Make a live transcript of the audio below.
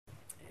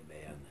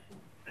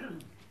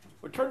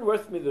Turn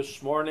with me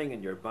this morning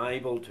in your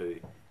Bible to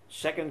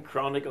 2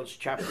 Chronicles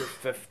chapter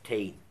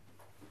 15.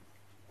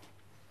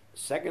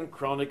 2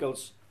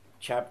 Chronicles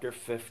chapter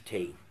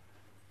 15.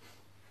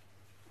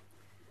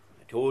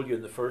 I told you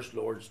in the first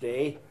Lord's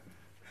Day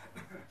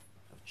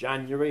of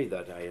January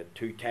that I had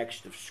two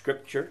texts of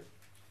Scripture.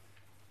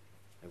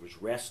 I was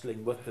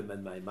wrestling with them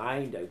in my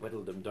mind. I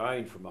whittled them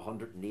down from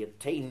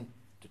 118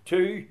 to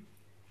 2,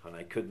 and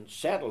I couldn't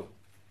settle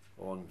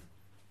on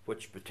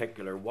which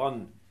particular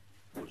one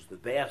was the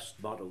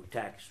best motto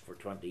text for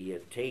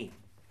 2018.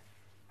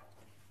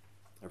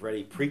 I've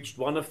already preached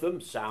one of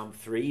them, Psalm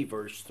 3,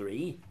 verse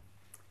 3.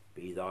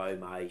 Be thou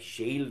my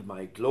shield,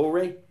 my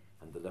glory,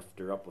 and the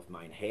lifter up of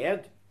mine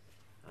head.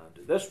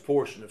 And this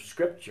portion of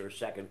Scripture,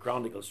 2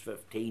 Chronicles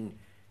 15,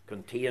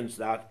 contains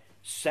that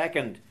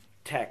second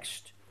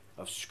text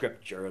of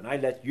Scripture. And I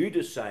let you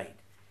decide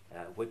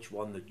which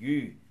one that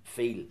you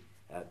feel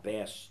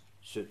best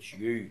suits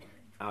you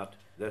at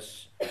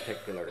this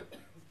particular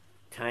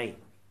time.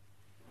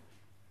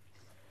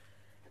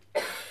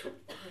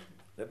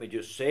 Let me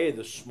just say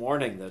this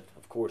morning that,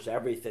 of course,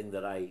 everything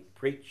that I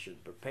preach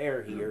and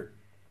prepare here,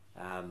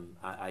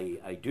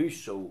 I do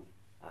so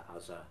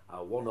as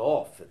a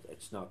one-off.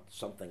 It's not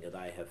something that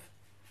I have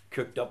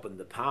cooked up in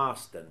the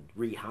past and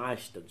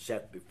rehashed and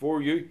set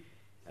before you.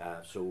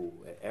 So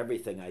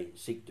everything I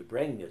seek to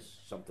bring is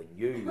something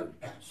new and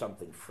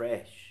something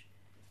fresh.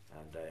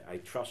 And I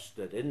trust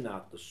that in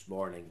that this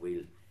morning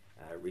we'll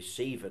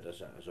receive it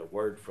as a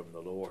word from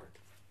the Lord.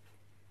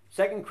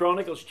 2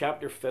 Chronicles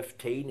chapter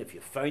 15, if you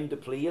found the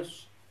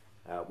place,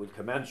 we'll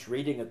commence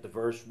reading at the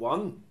verse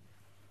 1,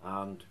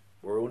 and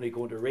we're only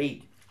going to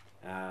read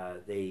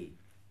the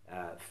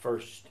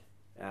first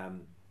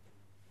 9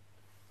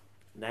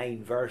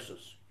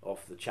 verses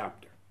of the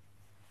chapter.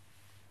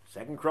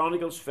 2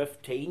 Chronicles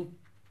 15,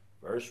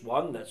 verse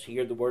 1, let's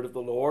hear the word of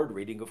the Lord,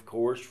 reading of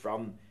course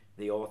from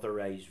the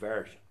Authorized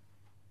Version.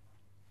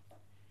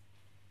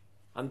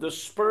 And the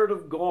Spirit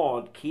of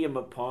God came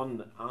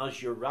upon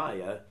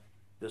Azariah,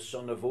 the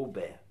son of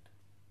Obed.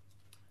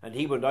 And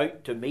he went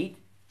out to meet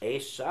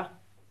Asa,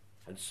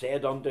 and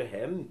said unto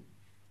him,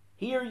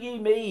 Hear ye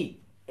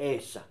me,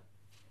 Asa,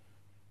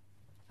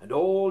 and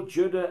all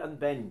Judah and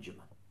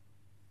Benjamin.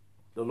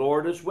 The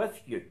Lord is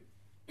with you,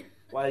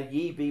 while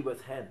ye be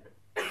with him.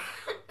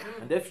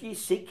 And if ye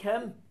seek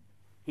him,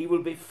 he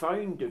will be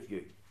found of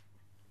you.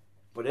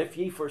 But if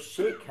ye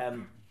forsake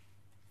him,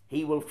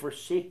 he will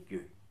forsake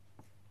you.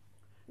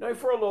 Now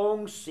for a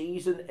long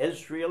season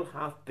Israel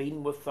hath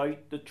been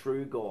without the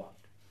true God,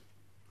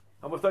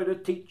 and without a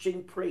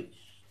teaching priest,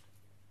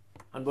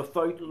 and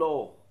without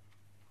law.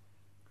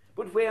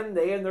 But when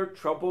they in their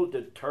trouble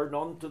did turn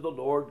unto the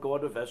Lord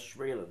God of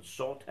Israel, and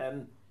sought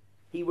him,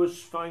 he was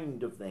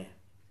found of them.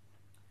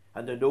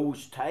 And in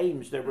those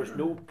times there was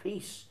no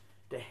peace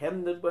to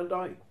him that went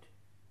out,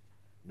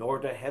 nor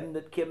to him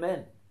that came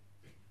in.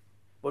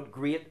 But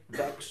great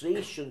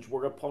vexations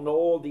were upon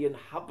all the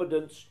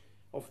inhabitants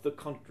of the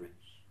countries.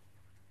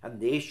 And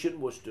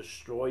nation was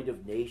destroyed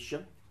of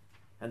nation,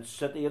 and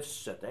city of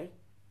city,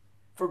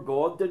 for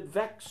God did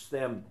vex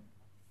them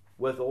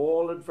with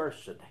all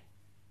adversity.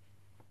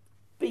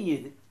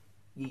 Be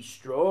ye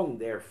strong,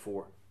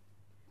 therefore,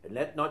 and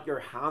let not your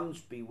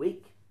hands be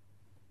weak,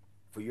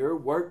 for your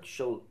work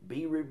shall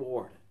be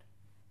rewarded.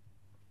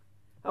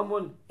 And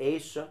when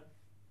Asa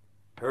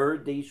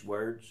heard these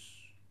words,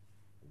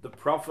 the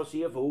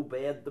prophecy of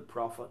Obed the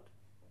prophet,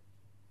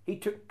 he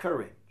took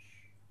courage,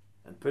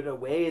 and put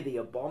away the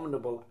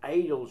abominable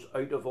idols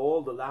out of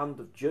all the land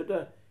of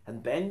Judah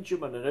and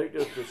Benjamin, and out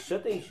of the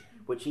cities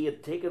which he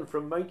had taken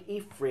from Mount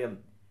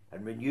Ephraim,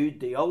 and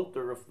renewed the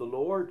altar of the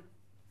Lord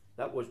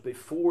that was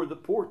before the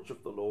porch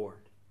of the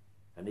Lord.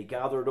 And he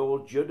gathered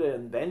all Judah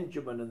and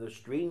Benjamin and the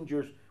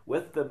strangers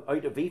with them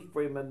out of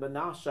Ephraim and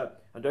Manasseh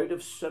and out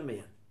of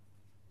Simeon,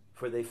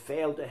 for they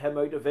fell to him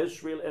out of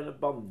Israel in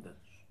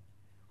abundance,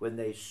 when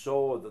they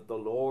saw that the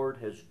Lord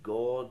his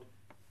God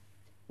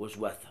was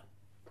with him.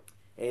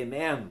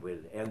 Amen. We'll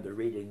end the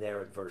reading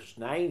there at verse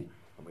 9,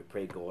 and we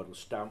pray God will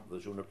stamp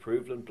with his own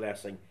approval and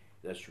blessing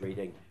this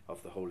reading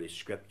of the Holy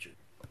Scripture.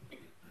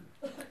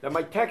 Now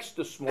my text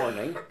this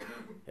morning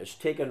is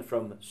taken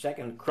from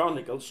 2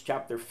 Chronicles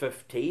chapter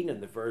 15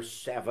 and the verse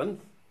 7.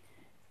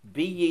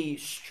 Be ye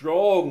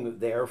strong,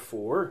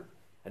 therefore,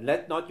 and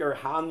let not your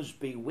hands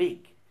be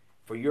weak,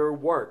 for your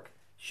work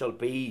shall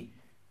be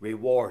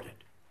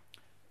rewarded.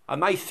 And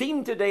my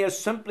theme today is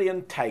simply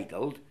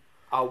entitled,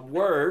 A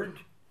Word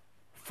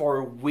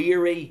for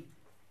Weary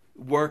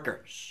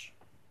Workers.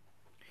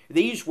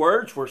 These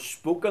words were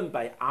spoken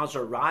by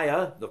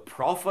Azariah the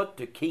prophet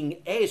to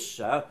King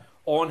Asa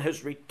on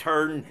his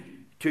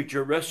return to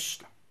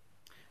Jerusalem.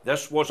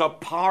 This was a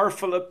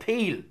powerful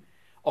appeal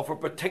of a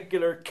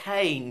particular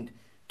kind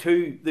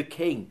to the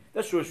king.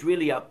 This was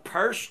really a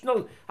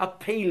personal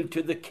appeal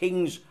to the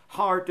king's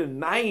heart and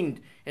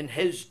mind in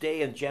his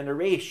day and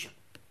generation.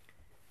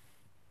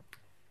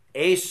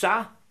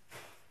 Asa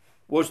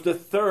was the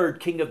third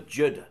king of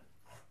Judah.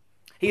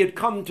 He had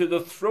come to the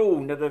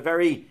throne at a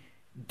very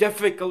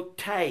difficult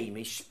time,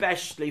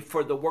 especially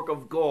for the work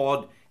of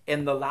God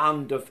in the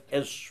land of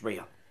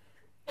Israel.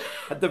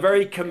 At the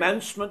very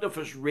commencement of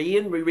his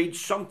reign, we read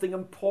something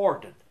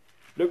important.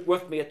 Look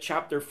with me at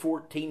chapter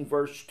 14,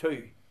 verse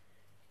 2.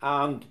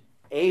 And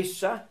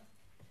Asa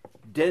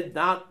did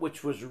that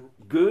which was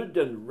good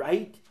and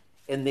right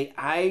in the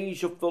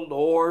eyes of the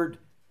Lord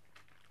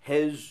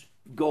his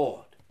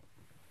God.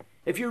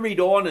 If you read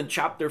on in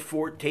chapter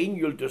 14,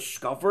 you'll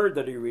discover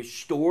that he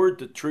restored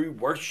the true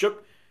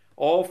worship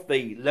of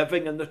the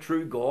living and the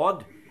true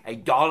God.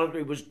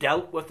 Idolatry was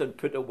dealt with and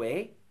put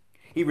away.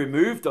 He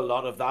removed a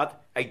lot of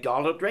that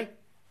idolatry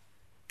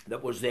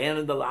that was then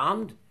in the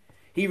land.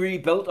 He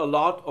rebuilt a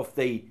lot of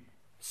the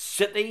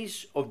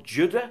cities of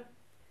Judah.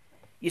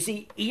 You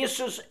see,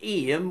 Asa's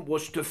aim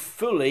was to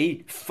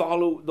fully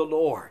follow the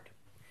Lord.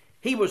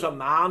 He was a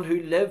man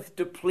who lived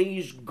to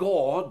please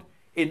God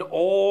in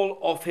all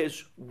of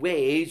his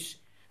ways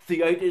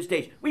throughout his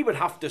days. We would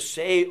have to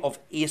say of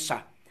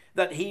Asa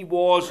that he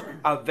was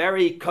a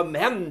very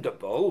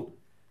commendable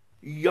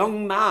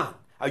young man,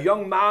 a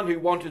young man who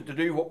wanted to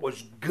do what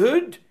was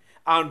good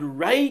and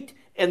right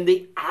in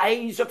the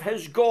eyes of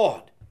his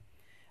God.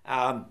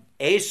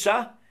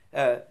 Asa,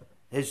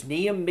 his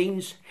name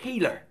means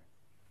healer.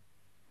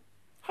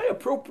 How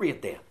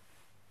appropriate then.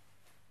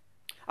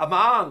 A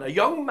man, a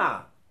young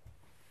man,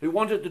 who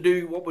wanted to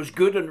do what was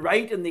good and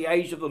right in the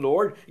eyes of the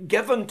Lord,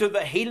 given to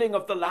the healing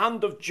of the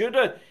land of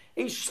Judah.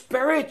 He's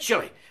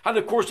spiritually. And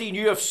of course he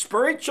knew if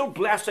spiritual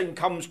blessing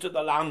comes to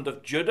the land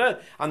of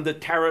Judah and the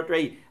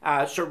territory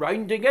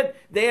surrounding it,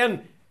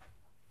 then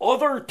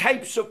other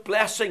types of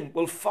blessing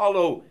will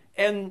follow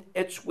in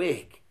its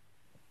wake.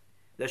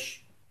 This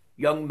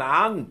young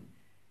man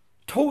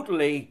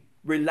totally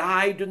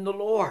relied on the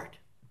Lord.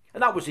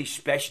 And that was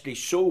especially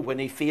so when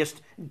he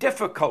faced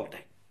difficulty.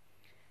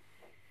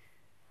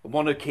 On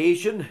one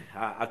occasion,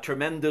 a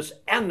tremendous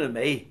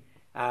enemy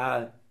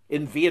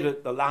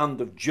invaded the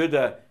land of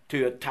Judah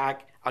to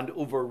attack and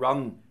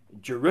overrun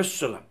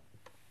Jerusalem.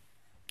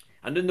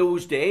 And in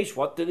those days,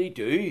 what did he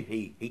do?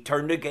 He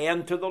turned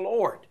again to the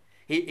Lord.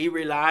 He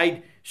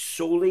relied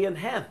solely on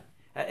him.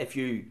 If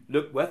you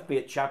look with me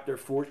at chapter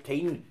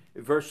 14,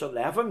 verse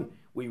 11,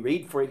 we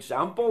read, for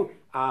example,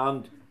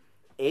 and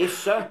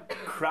Asa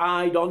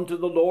cried unto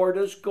the Lord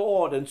his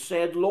God and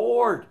said,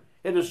 Lord,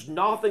 it is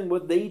nothing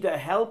with thee to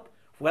help,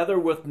 whether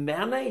with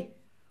many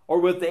or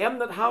with them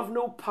that have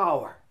no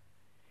power.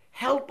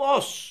 Help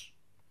us,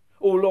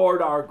 O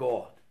Lord our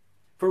God,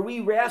 for we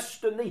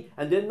rest in thee,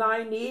 and in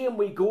thy name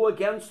we go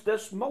against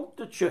this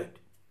multitude.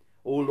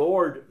 O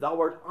Lord, thou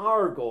art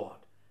our God.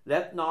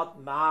 Let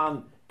not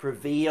man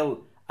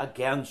prevail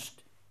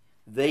against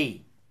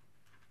thee.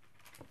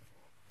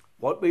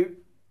 What we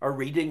are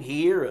reading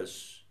here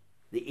is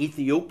the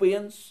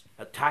Ethiopians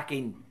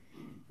attacking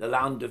the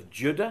land of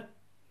Judah.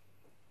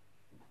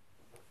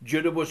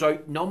 Judah was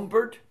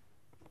outnumbered.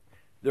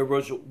 There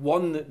was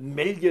 1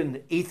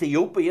 million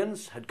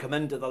Ethiopians had come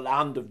into the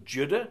land of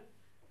Judah.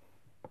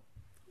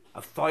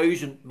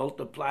 1,000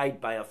 multiplied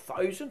by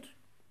 1,000.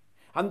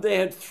 And they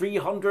had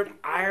 300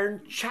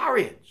 iron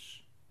chariots.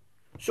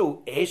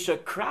 So Asa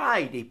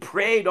cried, he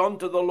prayed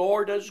unto the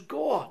Lord his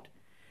God.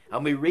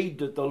 And we read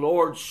that the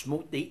Lord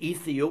smote the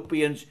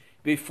Ethiopians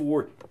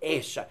before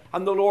Asa.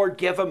 And the Lord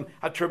gave him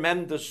a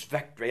tremendous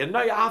victory. And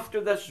now after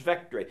this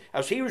victory,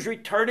 as he was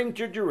returning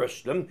to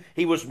Jerusalem,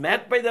 he was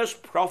met by this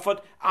prophet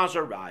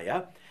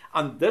Azariah.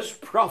 And this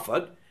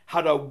prophet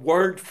had a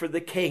word for the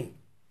king.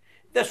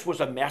 This was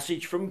a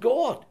message from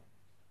God.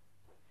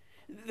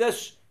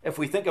 This, if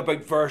we think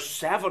about verse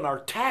 7, our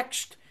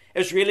text,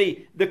 is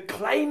really the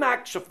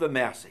climax of the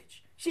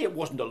message. See, it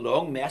wasn't a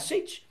long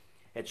message.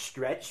 It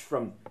stretched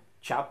from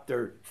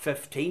chapter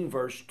 15,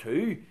 verse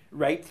 2,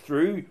 right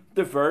through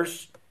the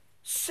verse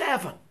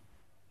 7.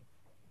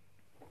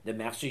 The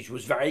message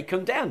was very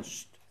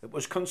condensed. It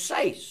was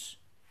concise.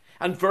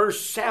 And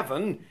verse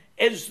 7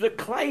 is the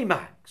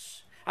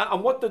climax.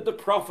 And what did the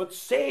prophet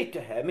say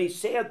to him? He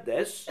said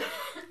this,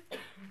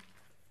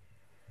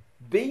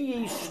 Be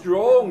ye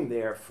strong,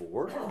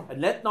 therefore,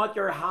 and let not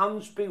your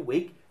hands be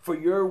weak, for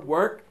your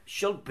work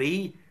shall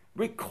be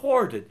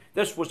recorded.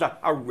 This was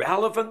a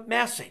relevant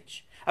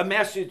message. A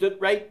message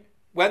that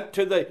went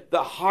to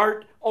the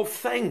heart of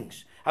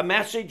things. A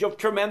message of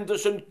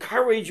tremendous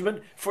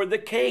encouragement for the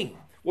king.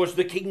 Was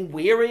the king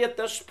weary at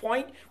this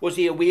point? Was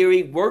he a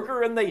weary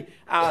worker in the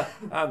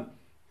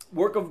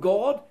work of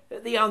God?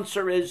 The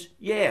answer is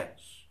yes.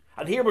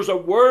 And here was a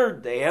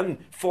word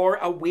then for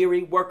a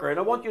weary worker. And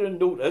I want you to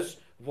notice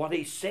what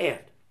he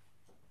said.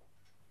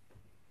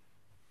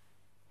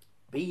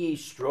 Be ye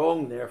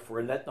strong, therefore,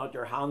 and let not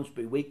your hands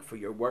be weak, for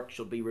your work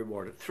shall be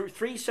rewarded. Through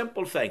 3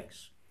 simple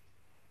things.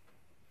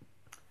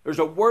 There's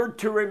a word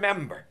to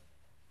remember.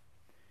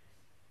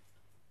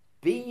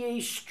 Be ye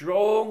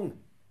strong,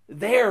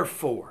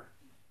 therefore.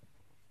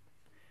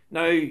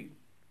 Now,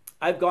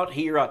 I've got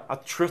here a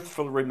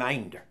truthful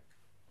reminder.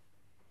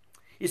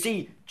 You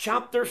see,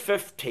 chapter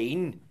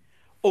 15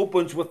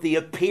 opens with the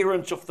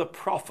appearance of the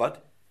prophet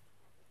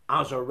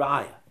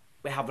Azariah.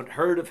 We haven't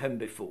heard of him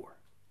before.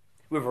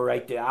 We have a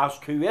right to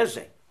ask, who is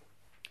he?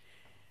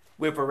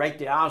 We have a right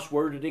to ask,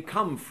 where did he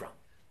come from?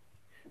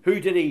 Who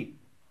did he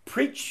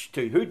preach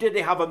to? Who did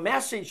he have a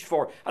message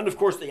for? And of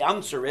course the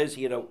answer is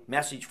he had a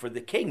message for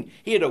the king.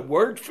 He had a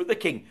word for the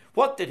king.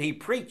 What did he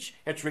preach?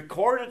 It's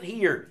recorded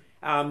here,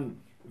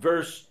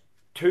 verse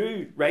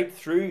 2 right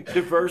through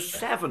to verse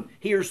 7.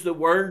 Here's the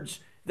words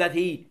that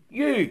he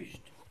used.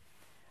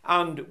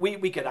 And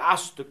we could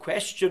ask the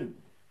question,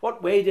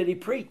 what way did he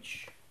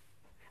preach?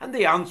 And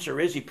the answer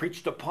is he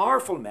preached a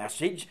powerful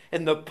message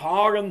in the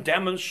power and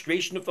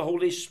demonstration of the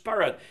Holy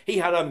Spirit. He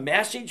had a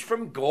message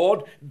from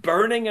God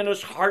burning in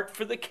his heart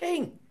for the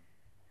king.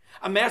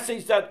 A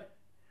message that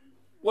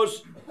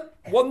was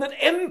one that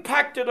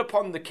impacted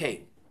upon the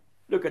king.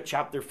 Look at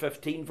chapter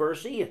 15,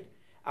 verse 8.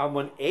 And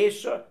when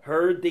Asa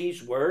heard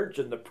these words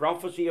and the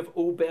prophecy of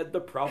Obed the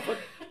prophet,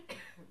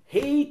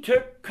 he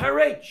took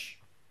courage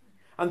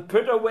and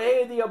put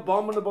away the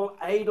abominable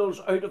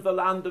idols out of the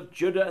land of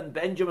Judah and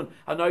Benjamin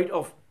and out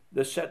of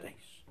the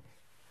cities.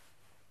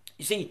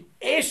 You see,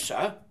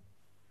 Asa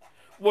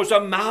was a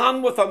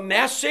man with a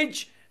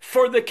message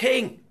for the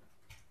king.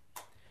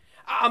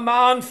 A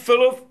man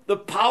full of the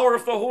power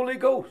of the Holy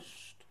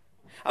Ghost.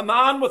 A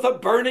man with a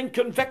burning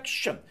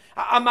conviction.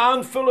 A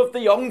man full of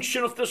the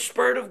unction of the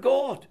Spirit of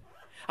God.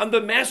 And the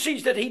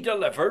message that he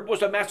delivered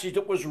was a message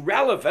that was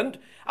relevant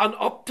and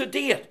up to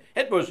date.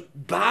 It was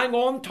bang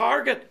on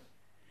target.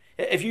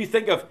 If you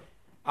think of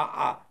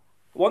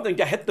wanting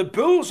to hit the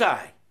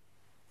bullseye,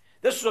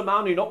 this is a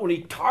man who not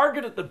only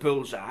targeted the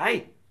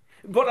bullseye,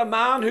 but a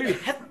man who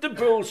hit the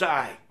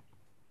bullseye.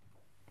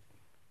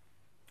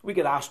 We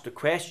could ask the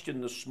question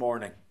this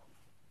morning,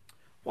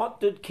 what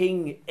did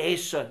King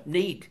Asa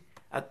need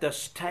at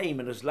this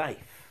time in his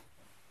life?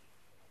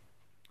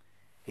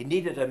 He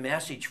needed a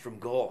message from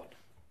God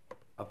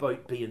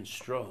about being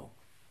strong.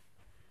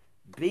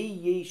 Be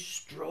ye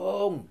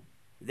strong,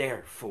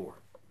 therefore.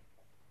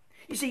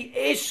 You see,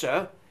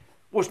 Asa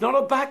was not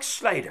a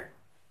backslider.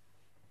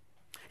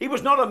 He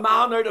was not a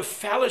man out of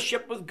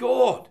fellowship with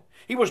God.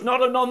 He was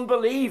not an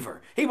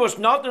unbeliever. He was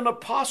not an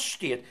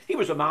apostate. He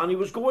was a man who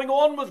was going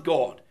on with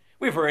God.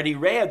 We've already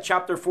read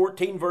chapter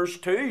 14, verse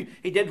 2.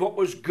 He did what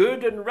was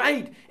good and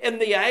right in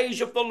the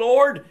eyes of the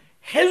Lord,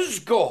 his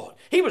God.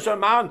 He was a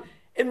man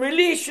in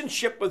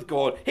relationship with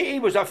God. He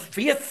was a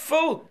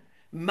faithful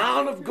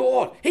man of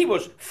God. He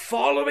was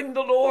following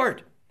the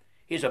Lord.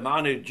 He's a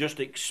man who just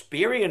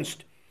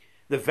experienced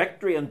the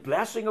victory and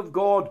blessing of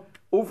God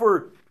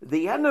over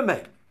the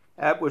enemy.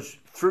 It was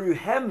through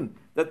him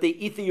that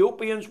the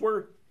Ethiopians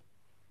were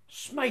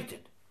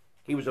smited.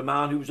 He was a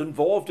man who was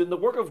involved in the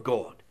work of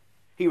God.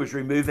 He was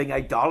removing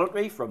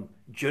idolatry from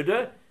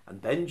Judah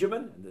and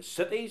Benjamin and the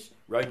cities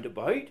round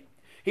about.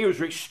 He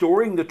was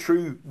restoring the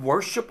true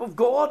worship of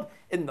God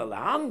in the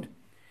land.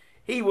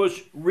 He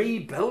was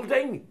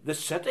rebuilding the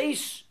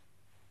cities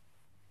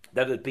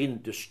that had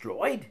been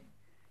destroyed.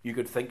 You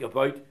could think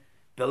about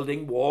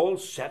building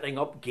walls, setting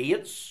up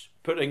gates,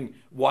 putting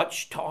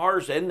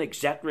watchtowers in,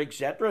 etc.,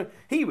 etc.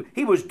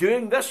 He was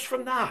doing this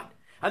from that.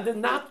 And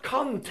in that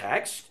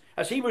context,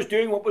 as he was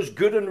doing what was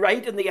good and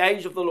right in the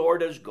eyes of the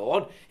Lord his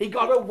God, he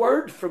got a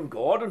word from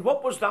God. And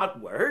what was that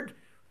word?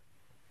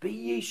 Be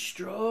ye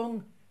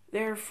strong,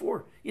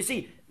 therefore. You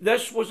see,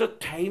 this was a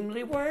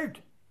timely word.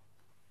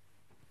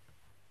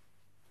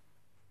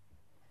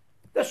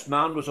 This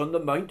man was on the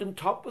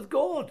mountaintop with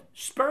God,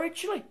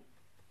 spiritually.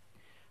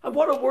 And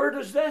what a word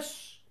is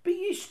this? Be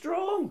ye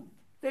strong,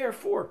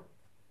 therefore.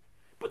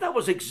 But that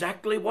was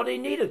exactly what he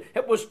needed.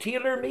 It was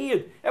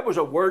tailor-made. It was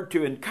a word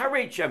to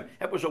encourage him.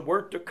 It was a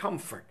word to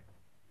comfort.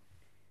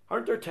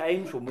 Aren't there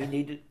times when we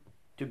need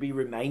to be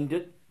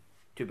reminded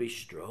to be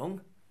strong?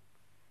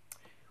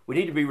 We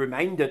need to be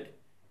reminded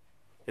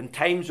in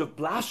times of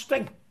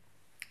blasting.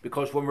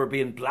 Because when we're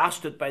being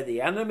blasted by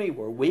the enemy,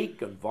 we're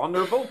weak and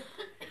vulnerable.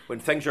 When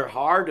things are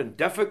hard and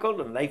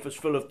difficult and life is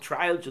full of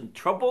trials and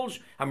troubles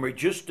and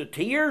reduced to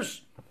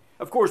tears,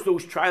 of course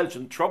those trials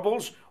and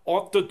troubles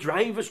ought to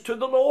drive us to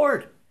the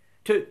Lord,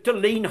 to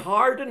lean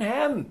hard on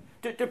him,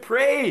 to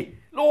pray,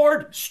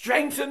 Lord,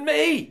 strengthen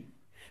me.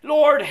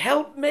 Lord,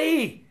 help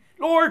me.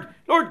 Lord,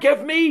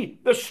 give me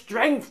the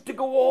strength to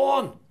go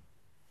on.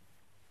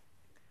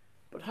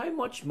 But how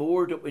much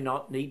more do we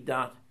not need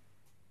that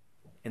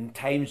in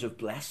times of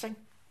blessing?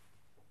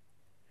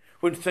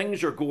 When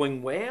things are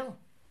going well,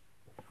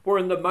 we're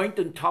on the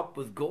mountaintop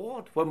with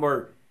God, when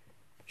we're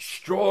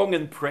strong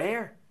in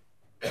prayer,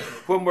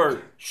 when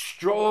we're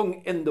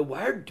strong in the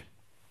Word,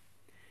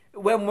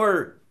 when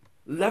we're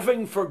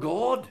living for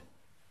God,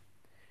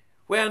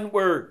 when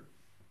we're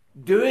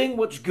doing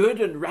what's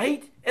good and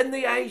right in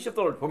the eyes of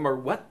the Lord, when we're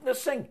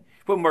witnessing,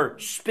 when we're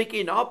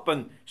speaking up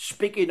and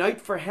speaking out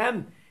for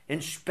him,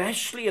 and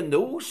especially in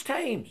those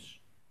times,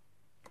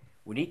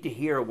 we need to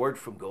hear a word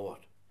from God,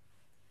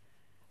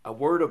 a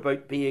word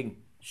about being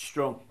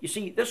strong. You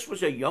see, this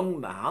was a young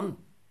man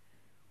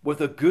with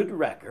a good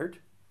record,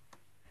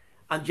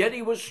 and yet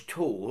he was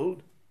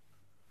told,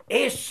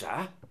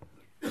 Asa,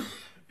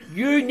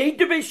 you need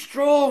to be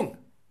strong.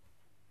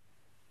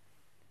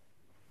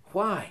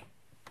 Why?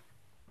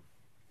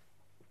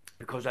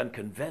 Because I'm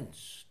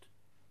convinced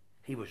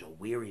he was a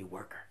weary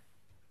worker.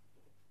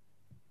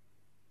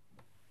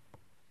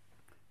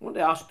 want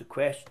to ask the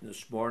question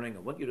this morning. I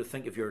want you to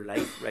think of your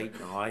life right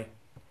now.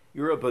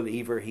 You're a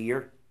believer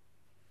here.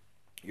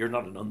 You're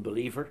not an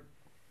unbeliever.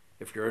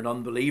 If you're an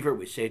unbeliever,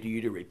 we say to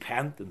you to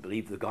repent and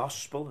believe the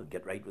gospel and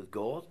get right with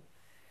God.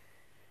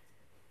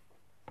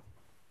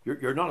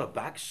 You're not a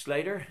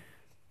backslider.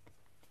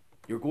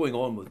 You're going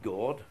on with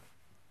God.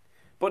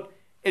 But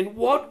in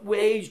what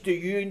ways do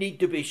you need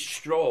to be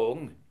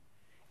strong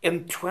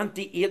in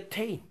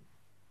 2018?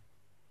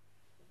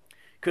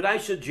 Could I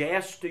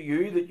suggest to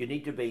you that you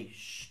need to be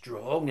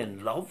strong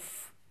in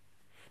love?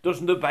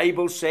 Doesn't the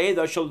Bible say,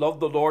 thou shalt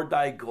love the Lord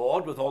thy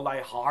God with all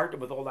thy heart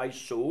and with all thy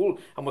soul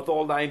and with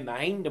all thy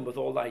mind and with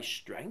all thy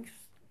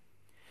strength?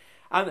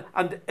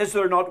 And is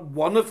there not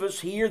one of us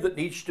here that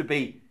needs to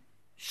be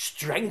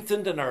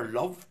strengthened in our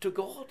love to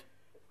God?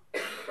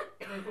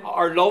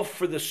 Our love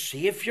for the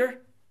Saviour?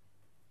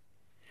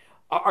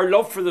 Our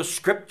love for the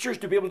Scriptures,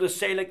 to be able to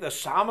say like the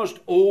psalmist,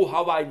 oh,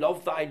 how I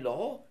love thy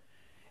law?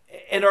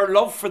 In our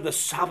love for the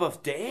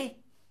Sabbath day?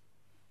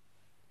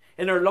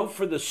 In our love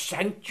for the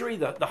sanctuary,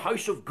 the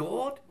house of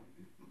God?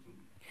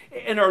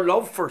 In our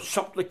love for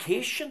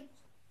supplication?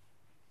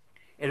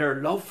 In our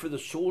love for the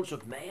souls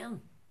of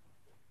men?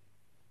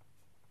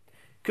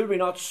 Could we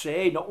not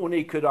say not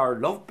only could our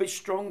love be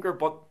stronger,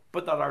 but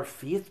that our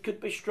faith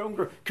could be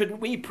stronger? Couldn't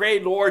we pray,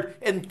 Lord,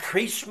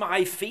 increase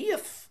my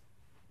faith?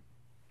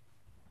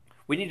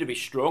 We need to be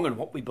strong in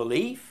what we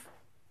believe.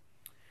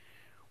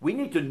 We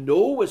need to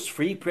know as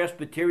Free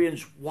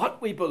Presbyterians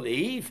what we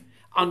believe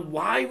and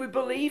why we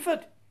believe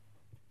it.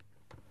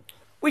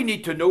 We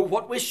need to know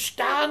what we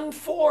stand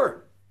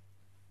for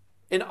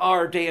in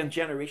our day and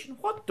generation.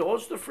 What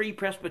does the Free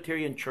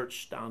Presbyterian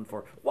Church stand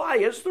for? Why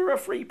is there a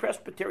Free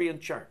Presbyterian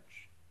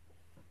Church?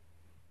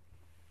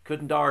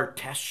 Couldn't our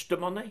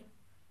testimony,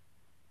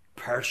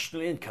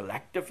 personally and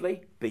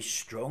collectively, be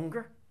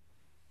stronger?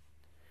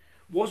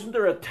 Wasn't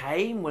there a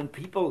time when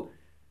people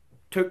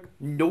took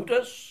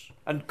notice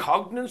and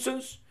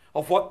cognizance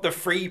of what the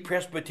Free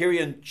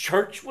Presbyterian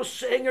Church was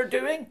saying or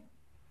doing?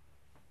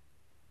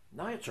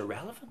 Now it's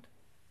irrelevant.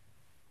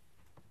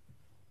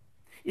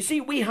 You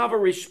see, we have a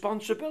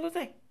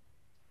responsibility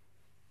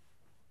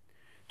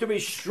to be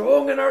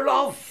strong in our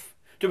love,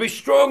 to be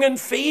strong in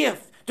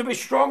faith, to be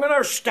strong in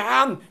our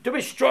stand, to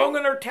be strong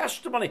in our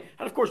testimony.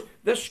 And of course,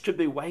 this could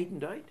be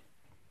widened out.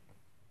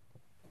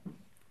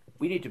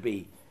 We need to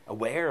be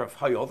aware of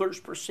how others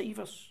perceive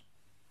us,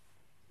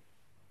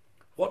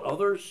 what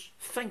others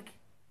think.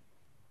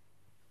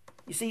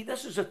 You see,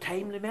 this is a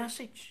timely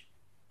message.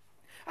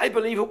 I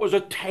believe it was a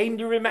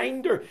timely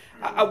reminder,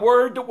 a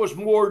word that was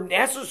more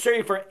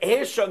necessary for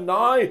Asa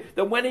now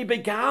than when he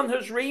began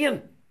his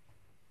reign.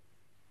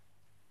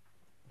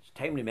 It's a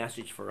timely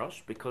message for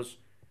us because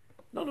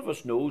none of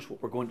us knows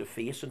what we're going to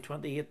face in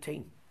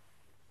 2018.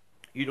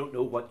 You don't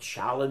know what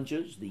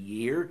challenges the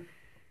year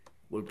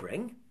will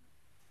bring.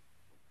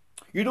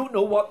 You don't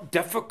know what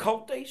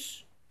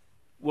difficulties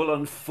will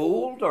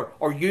unfold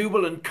or you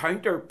will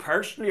encounter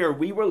personally or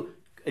we will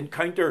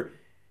encounter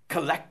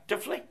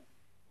collectively.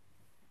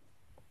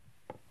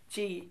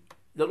 See,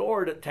 the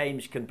Lord at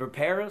times can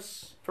prepare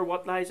us for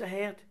what lies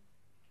ahead.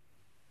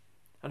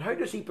 And how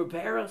does he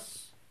prepare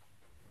us?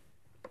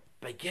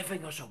 By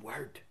giving us a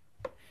word.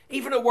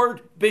 Even a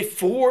word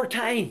before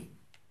time.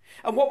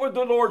 And what would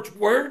the Lord's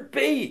word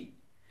be?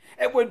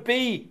 It would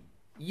be,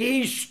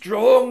 ye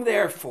strong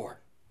therefore.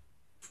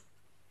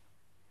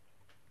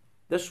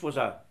 This was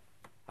a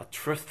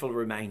truthful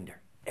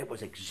reminder. It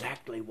was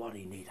exactly what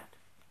he needed.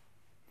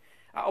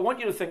 I want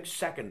you to think,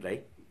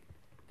 secondly,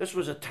 this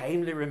was a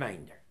timely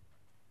reminder.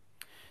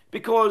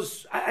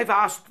 Because I've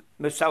asked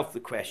myself the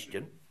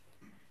question,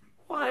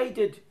 why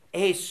did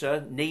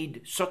Asa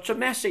need such a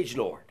message,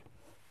 Lord?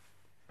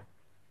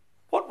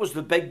 What was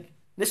the big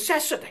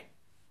necessity?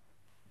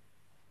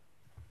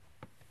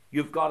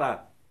 You've got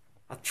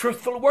a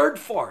truthful word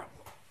for him.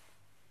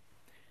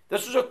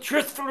 This is a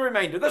truthful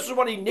reminder. This is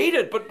what he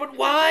needed, but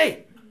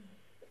why?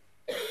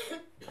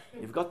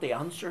 You've got the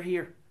answer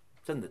here.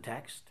 It's in the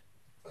text.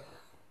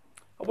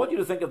 I want you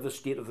to think of the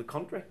state of the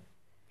country.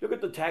 Look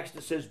at the text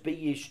that says, be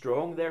ye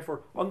strong,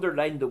 therefore.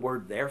 Underline the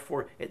word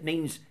therefore. It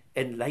means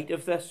in light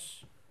of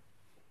this.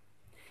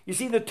 You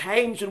see, the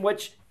times in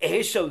which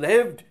Asa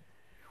lived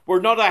were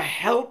not a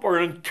help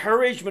or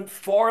encouragement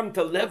for him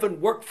to live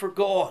and work for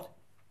God.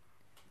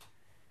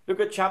 Look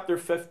at chapter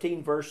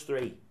 15, verse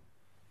 3.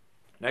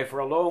 Now, for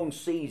a long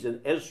season,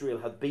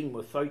 Israel had been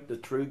without the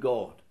true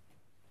God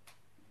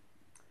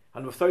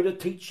and without a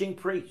teaching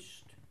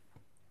priest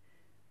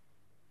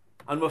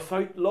and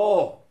without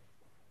law.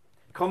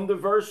 Come to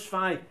verse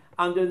 5.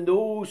 And in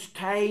those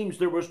times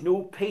there was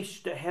no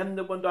peace to him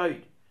that went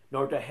out,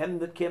 nor to him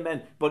that came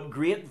in, but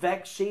great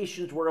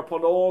vexations were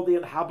upon all the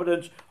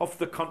inhabitants of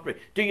the country.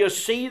 Do you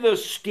see the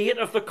state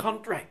of the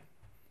country?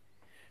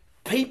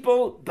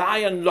 People, by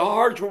and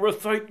large, were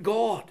without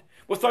God,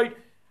 without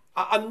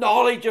a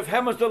knowledge of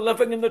him as the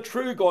living and the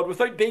true God,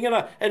 without being in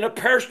a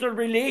personal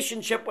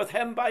relationship with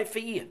him by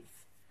faith.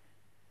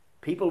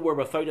 People were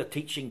without a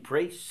teaching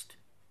priest.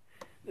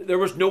 There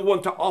was no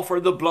one to offer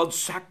the blood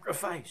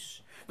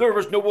sacrifice. There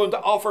was no one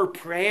to offer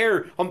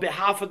prayer on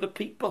behalf of the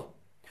people.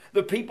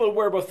 The people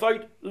were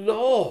without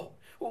law.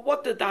 Well,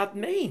 what did that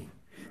mean?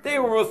 They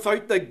were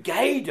without the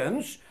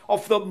guidance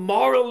of the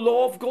moral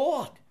law of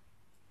God.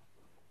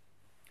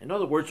 In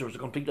other words, there was a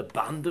complete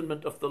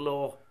abandonment of the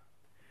law,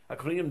 a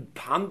complete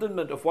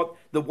abandonment of what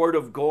the Word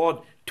of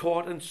God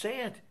taught and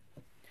said.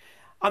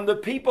 And the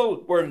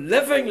people were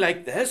living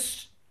like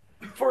this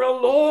for a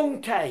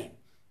long time.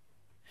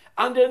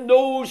 And in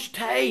those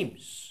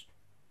times,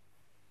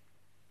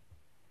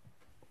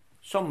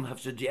 some have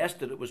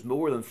suggested it was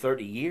more than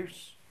 30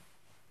 years.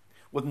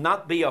 Wouldn't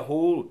that be a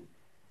whole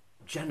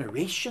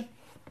generation?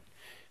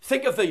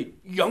 Think of the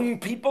young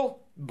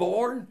people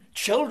born,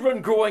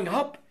 children growing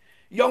up,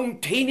 young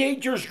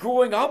teenagers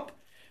growing up,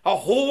 a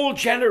whole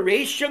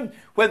generation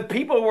when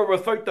people were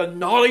without the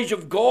knowledge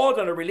of God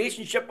and a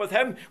relationship with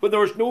Him, when there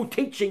was no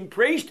teaching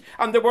priest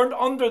and they weren't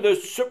under the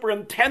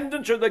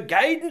superintendence or the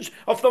guidance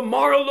of the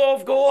moral law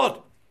of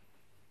God.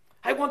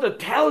 I want to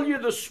tell you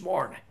this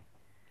morning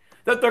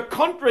that the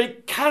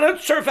country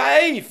cannot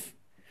survive.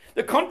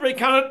 The country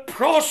cannot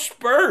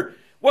prosper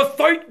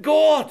without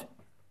God.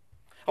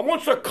 And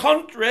once a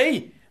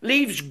country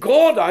leaves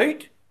God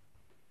out,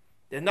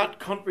 then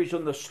that country's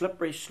on the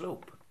slippery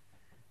slope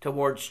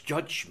towards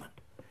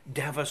judgment,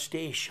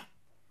 devastation,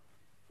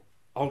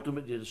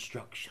 ultimately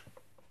destruction.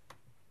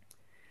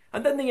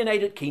 And in the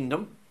United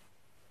Kingdom,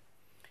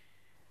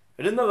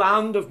 and in the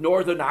land of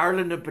Northern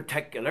Ireland in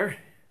particular,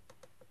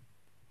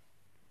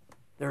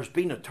 there's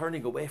been a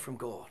turning away from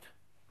God.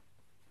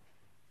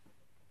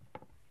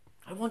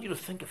 I want you to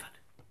think of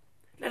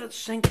it. Let it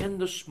sink in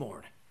this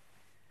morning.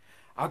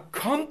 A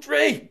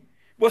country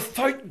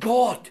without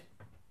God.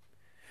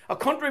 A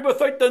country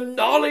without the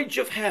knowledge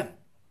of Him.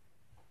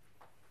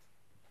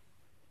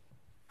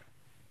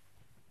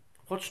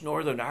 What's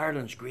Northern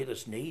Ireland's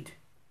greatest need?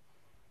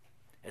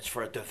 It's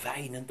for a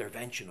divine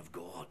intervention of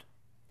God.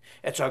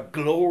 It's a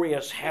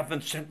glorious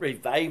heaven-sent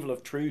revival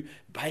of true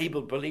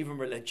Bible-believing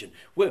religion.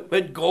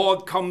 When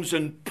God comes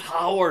in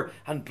power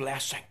and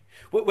blessing.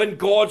 When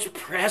God's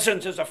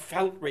presence is a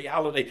felt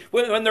reality.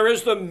 When there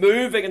is the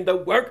moving and the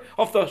work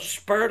of the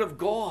Spirit of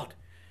God.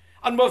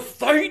 And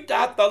without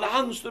that, the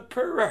land's the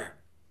poorer.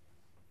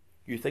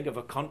 You think of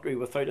a country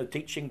without a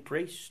teaching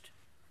priest.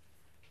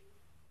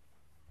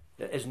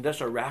 Isn't this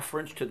a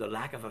reference to the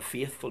lack of a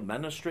faithful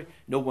ministry?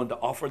 No one to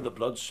offer the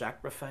blood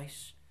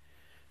sacrifice.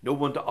 No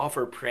one to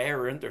offer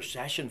prayer or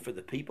intercession for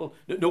the people.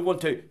 No one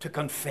to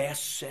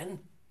confess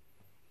sin.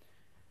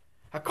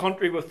 A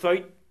country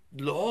without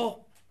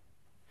law.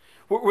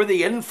 Where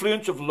the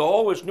influence of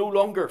law is no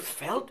longer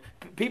felt.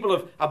 People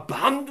have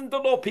abandoned the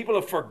law. People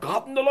have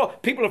forgotten the law.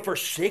 People have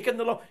forsaken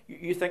the law.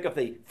 You think of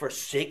the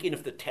forsaking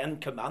of the 10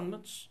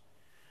 Commandments.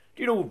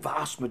 Do you know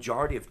vast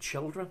majority of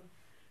children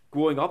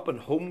growing up in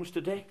homes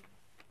today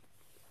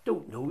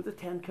don't know the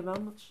 10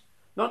 Commandments?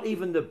 Not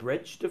even the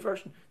abridged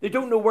version. They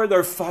don't know where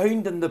they're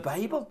found in the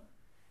Bible.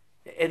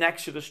 In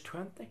Exodus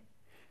 20.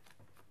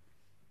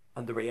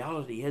 And the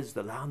reality is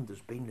the land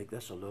has been like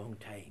this a long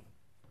time.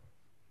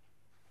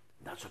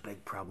 That's a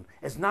big problem.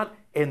 Isn't that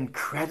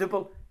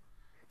incredible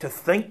to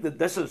think that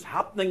this is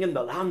happening in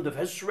the land of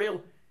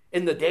Israel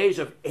in the days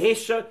of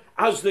Asa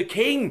as the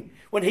king,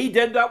 when he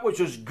did that which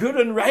was good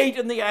and right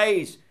in the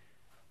eyes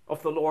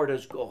of the Lord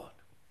his God?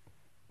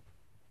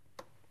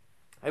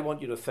 I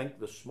want you to think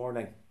this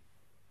morning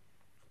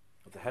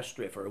of the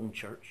history of our own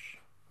church.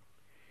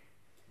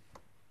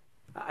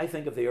 I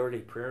think of the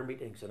early prayer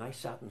meetings, and I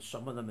sat in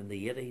some of them in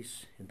the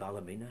 80s in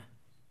Ballymena,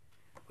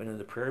 when in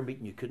the prayer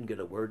meeting you couldn't get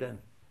a word in.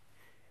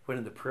 When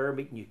in the prayer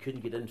meeting you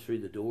couldn't get in through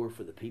the door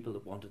for the people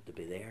that wanted to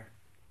be there.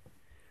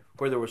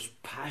 Where there was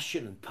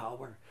passion and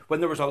power.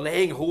 When there was a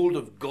laying hold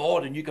of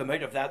God and you come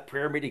out of that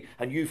prayer meeting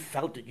and you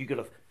felt that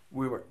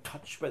we were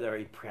touched by the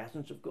very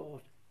presence of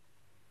God.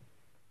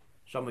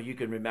 Some of you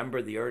can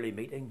remember the early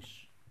meetings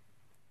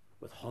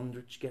with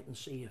hundreds getting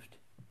saved.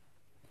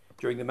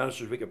 During the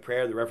Ministers' Week of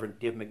Prayer, the Reverend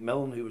Dave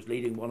McMillan, who was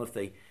leading one of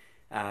the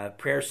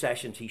prayer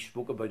sessions, he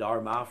spoke about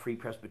Armagh Free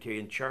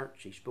Presbyterian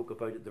Church. He spoke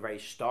about it at the very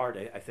start.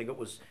 I think it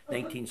was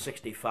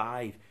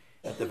 1965,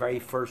 at the very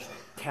first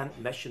tent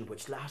mission,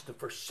 which lasted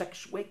for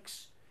 6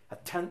 weeks. A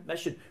tent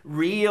mission,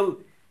 real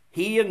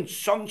heat,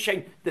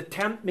 sunshine. The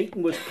tent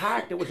meeting was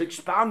packed. It was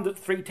expanded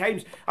 3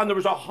 times, and there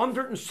was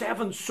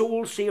 107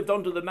 souls saved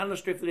under the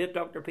ministry of the late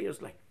Dr.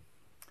 Paisley.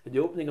 In the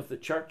opening of the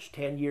church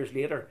 10 years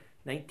later,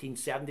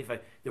 1975,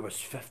 there was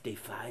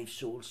 55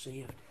 souls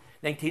saved.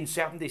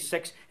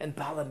 1976 in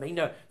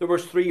Ballymena, there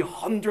was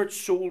 300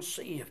 souls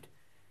saved.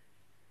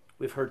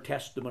 We've heard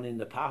testimony in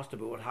the past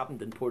about what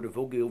happened in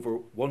Portavogie over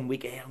one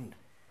weekend,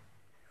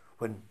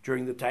 when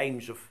during the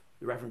times of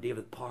the Reverend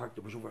David Park,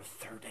 there was over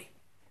 30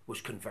 was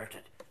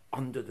converted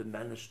under the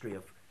ministry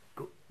of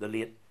the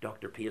late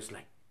Dr.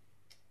 Paisley.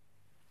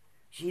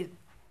 See,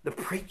 the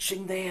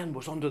preaching then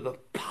was under the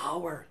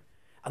power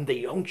and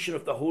the unction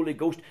of the Holy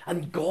Ghost,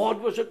 and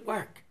God was at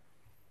work.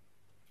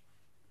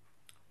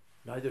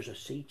 Now there's a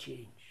sea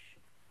change.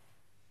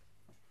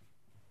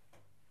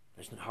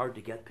 Isn't it hard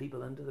to get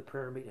people into the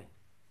prayer meeting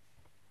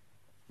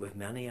with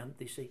many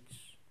empty seats?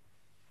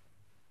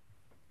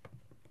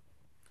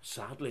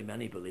 Sadly,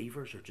 many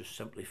believers are just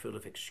simply full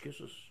of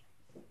excuses.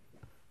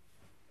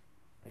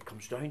 It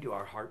comes down to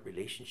our heart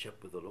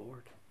relationship with the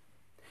Lord.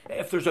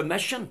 If there's a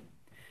mission,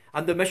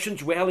 and the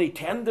mission's well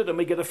attended, and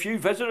we get a few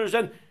visitors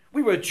in,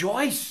 we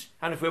rejoice.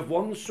 And if we have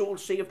one soul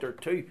saved or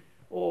two,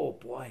 oh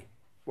boy,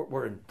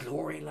 we're in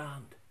glory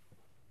land.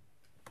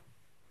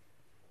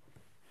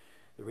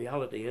 The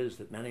reality is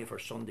that many of our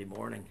Sunday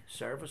morning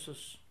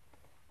services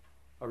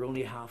are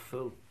only half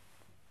full.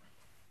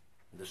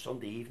 The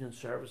Sunday evening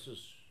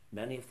services,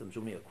 many of them's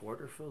only a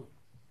quarter full.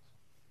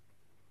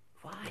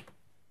 Why?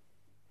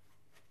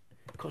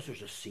 Because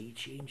there's a sea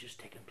change that's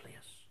taking place.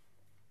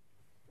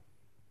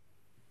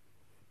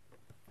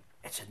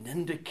 It's an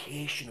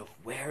indication of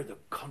where the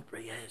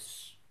country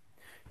is.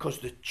 Because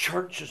the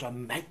church is a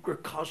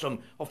microcosm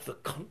of the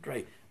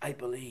country, I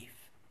believe.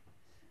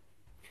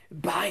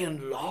 By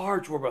and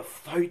large, we're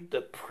without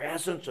the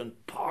presence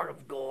and power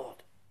of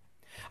God.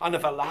 And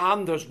if a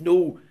land has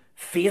no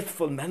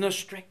faithful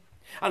ministry,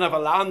 and if a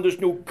land has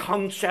no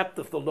concept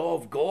of the law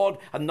of God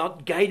and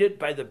not guided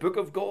by the book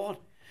of God,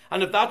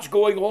 and if that's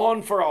going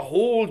on for a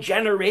whole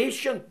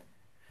generation,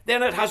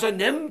 then it has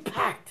an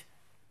impact.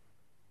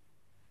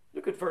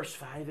 Look at verse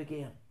 5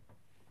 again.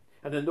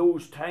 And in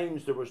those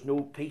times there was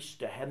no peace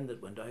to him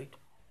that went out.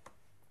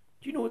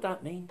 Do you know what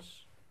that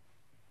means?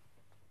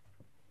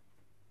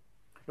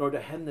 Nor to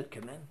him that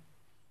came in.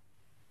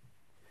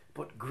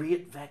 But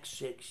great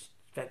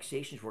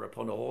vexations were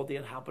upon all the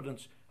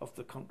inhabitants of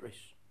the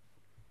countries.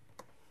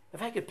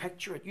 If I could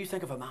picture it, you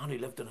think of a man who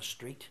lived in a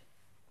street.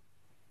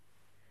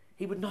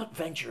 He would not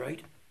venture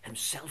out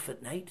himself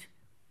at night.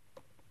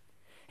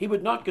 He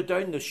would not go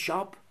down the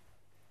shop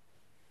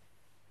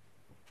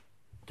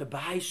to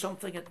buy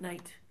something at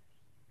night.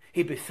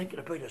 He'd be thinking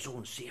about his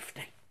own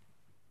safety.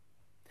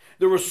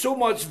 There was so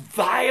much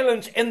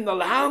violence in the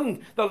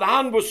land. The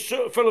land was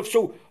so full of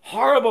so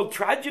horrible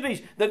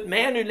tragedies that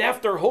men who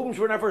left their homes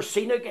were never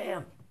seen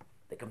again.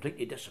 They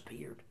completely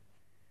disappeared.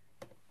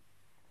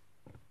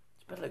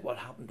 It's a bit like what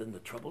happened in the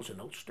Troubles in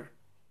Ulster.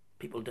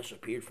 People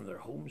disappeared from their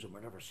homes and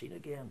were never seen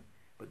again,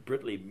 but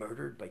brutally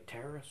murdered by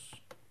terrorists.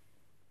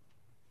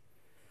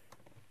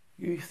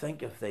 You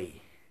think of the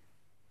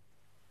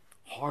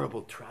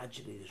horrible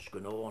tragedy that's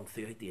going on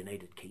throughout the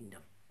United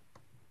Kingdom.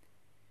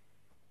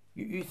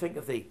 You think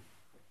of the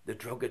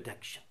drug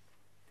addiction,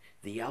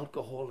 the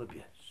alcohol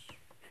abuse.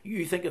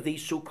 You think of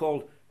these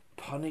so-called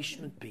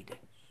punishment beatings.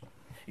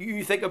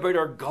 You think about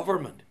our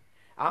government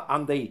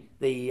and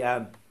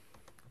the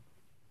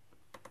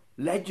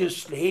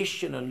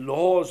legislation and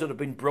laws that have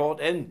been brought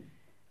in,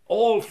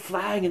 all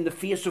flying in the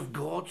face of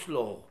God's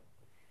law.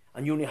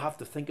 And you only have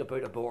to think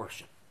about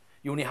abortion.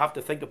 You only have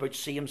to think about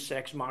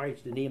same-sex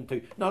marriage, to name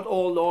two. Not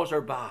all laws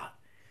are bad,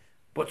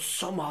 but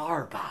some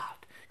are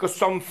bad, because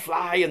some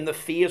fly in the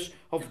face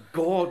of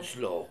God's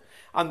law.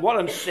 And what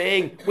I'm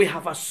saying, we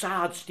have a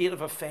sad state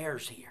of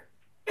affairs here.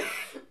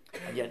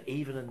 And yet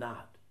even in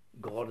that,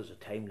 God has a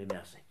timely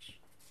message.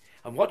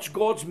 And what's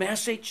God's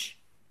message?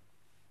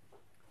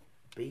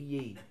 Be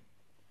ye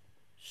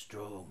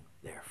strong,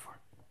 therefore.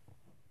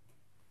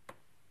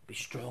 Be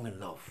strong in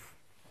love.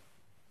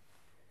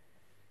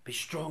 Be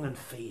strong in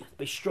faith.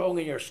 Be strong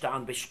in your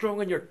stand. Be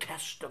strong in your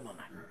testimony.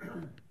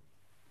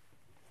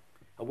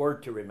 A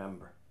word to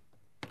remember.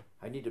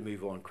 I need to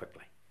move on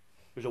quickly.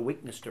 There's a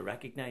weakness to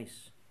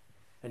recognize.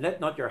 And let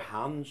not your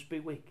hands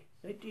be weak.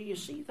 Now, do you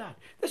see that?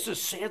 This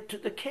is said to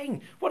the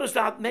king. What does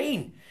that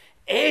mean?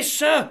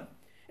 Asa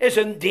is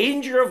in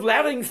danger of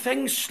letting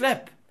things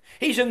slip.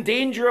 He's in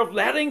danger of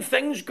letting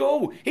things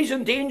go. He's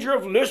in danger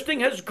of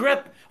losing his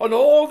grip on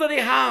all that he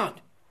had.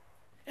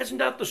 Isn't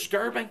that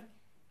disturbing?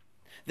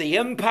 The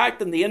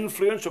impact and the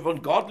influence of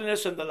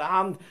ungodliness in the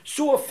land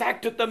so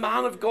affected the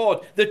man of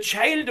God, the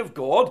child of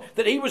God,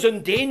 that he was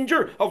in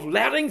danger of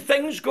letting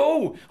things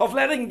go, of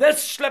letting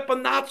this slip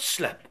and that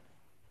slip.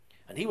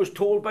 And he was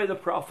told by the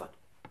prophet,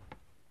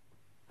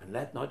 and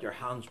let not your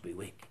hands be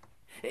weak.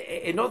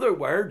 In other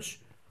words,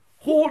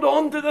 hold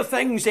on to the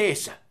things,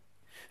 Asa.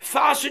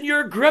 Fasten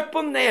your grip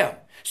on them.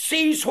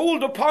 Seize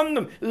hold upon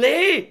them.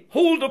 Lay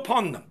hold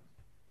upon them.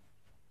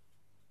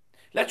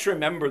 Let's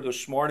remember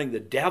this morning the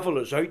devil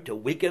is out to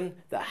weaken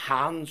the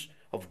hands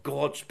of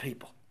God's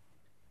people.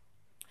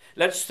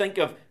 Let's think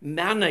of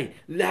many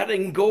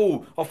letting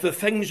go of the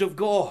things of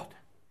God.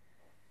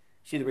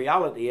 See, the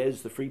reality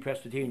is the Free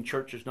Presbyterian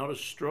Church is not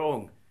as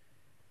strong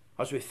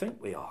as we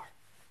think we are.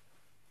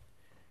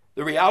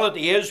 The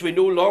reality is we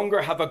no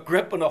longer have a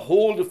grip and a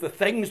hold of the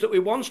things that we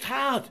once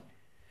had.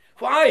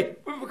 Why?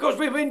 Because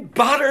we've been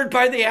battered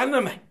by the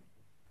enemy.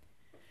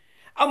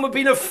 And we've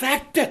been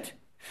affected.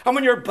 And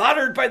when you're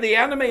battered by the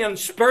enemy and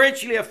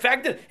spiritually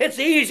affected, it's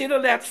easy to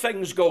let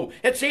things go.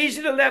 It's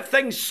easy to let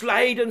things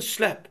slide and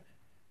slip.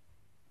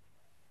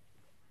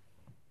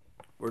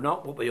 We're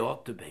not what we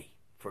ought to be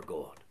for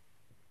God.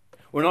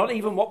 We're not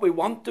even what we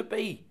want to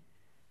be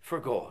for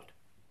God.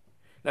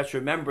 Let's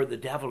remember the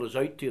devil is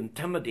out to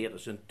intimidate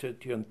us and to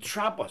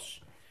entrap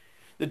us.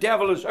 The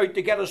devil is out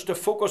to get us to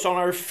focus on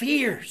our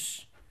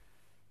fears.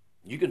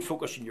 You can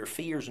focus on your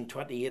fears in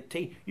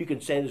 2018. You can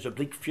say there's a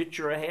bleak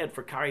future ahead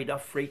for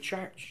Carryduff Free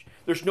Church.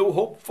 There's no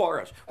hope for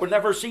us. We'll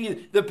never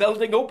see the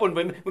building open.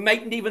 We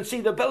mightn't even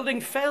see the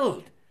building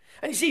filled.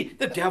 And you see,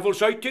 the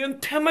devil's out to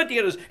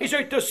intimidate us. He's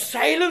out to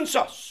silence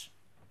us.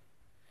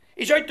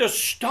 He's out to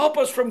stop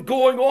us from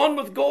going on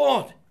with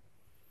God.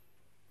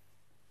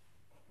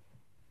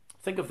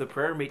 Think of the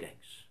prayer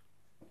meetings.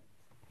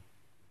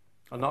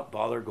 I'll not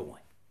bother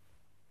going.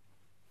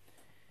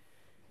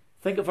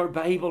 Think of our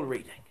Bible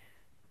reading.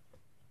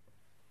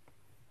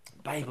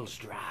 The Bible's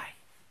dry.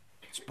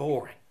 It's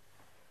boring.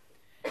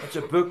 It's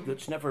a book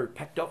that's never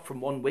picked up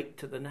from one week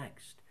to the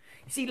next.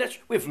 You see,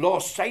 we've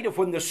lost sight of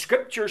when the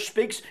Scripture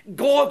speaks,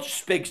 God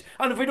speaks.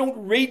 And if we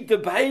don't read the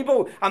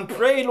Bible and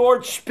pray,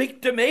 Lord,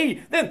 speak to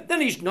me, then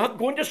He's not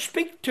going to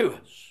speak to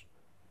us.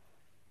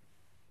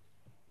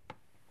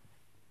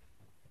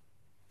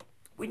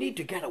 We need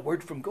to get a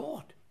word from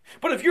God.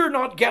 But if you're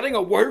not getting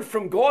a word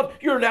from God,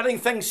 you're letting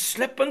things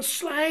slip and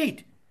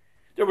slide.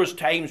 There was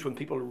times when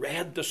people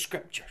read the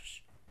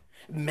Scriptures,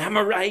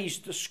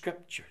 memorized the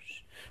Scriptures,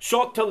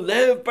 sought to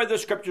live by the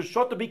Scriptures,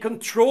 sought to be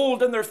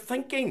controlled in their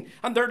thinking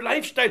and their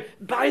lifestyle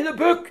by the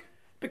book,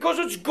 because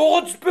it's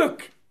God's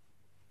book.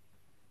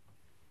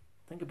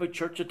 Think about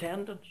church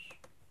attendance.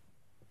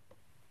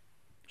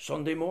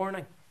 Sunday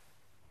morning.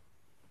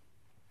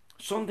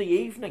 Sunday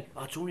evening.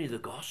 It's only the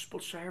gospel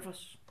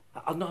service.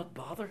 I'll not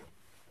bother.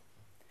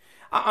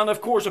 And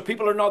of course, if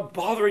people are not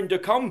bothering to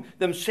come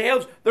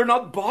themselves, they're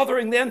not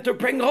bothering then to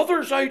bring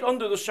others out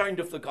under the sound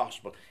of the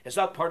gospel. Is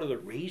that part of the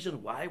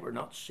reason why we're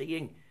not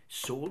seeing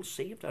souls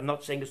saved? I'm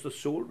not saying it's the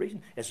sole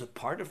reason. Is it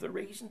part of the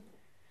reason?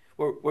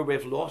 Where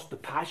we've lost the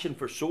passion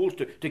for souls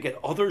to get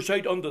others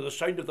out under the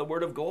sound of the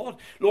word of God.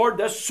 Lord,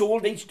 this soul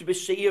needs to be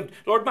saved.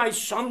 Lord, my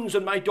sons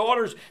and my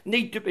daughters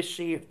need to be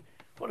saved.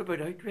 What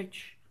about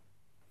outreach?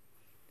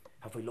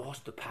 Have we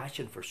lost the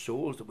passion for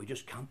souls that we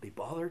just can't be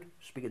bothered?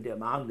 Speaking to a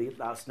man late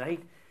last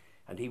night,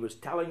 and he was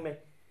telling me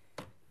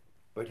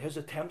about his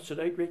attempts at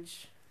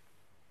outreach.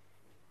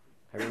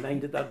 I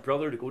reminded that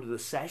brother to go to the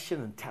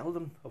session and tell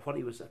them of what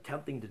he was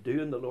attempting to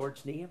do in the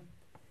Lord's name.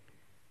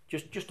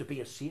 Just to be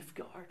a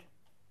safeguard.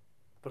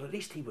 But at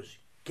least he was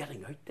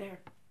getting out there.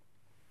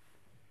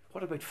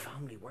 What about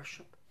family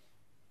worship?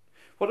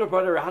 What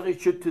about our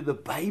attitude to the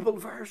Bible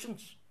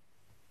versions?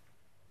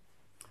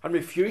 And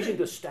refusing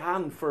to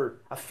stand for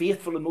a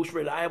faithful and most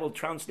reliable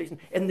translation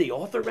in the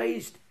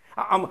authorized.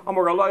 And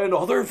we're allowing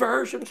other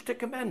versions to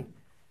come in.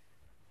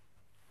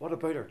 What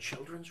about our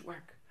children's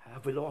work?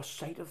 Have we lost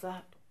sight of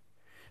that?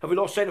 Have we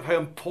lost sight of how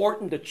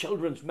important the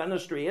children's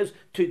ministry is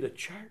to the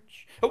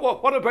church?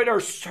 What about our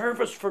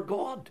service for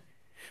God?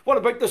 What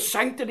about the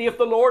sanctity of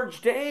the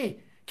Lord's day?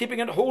 Keeping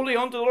it holy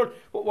unto the Lord.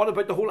 What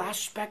about the whole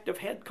aspect of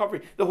head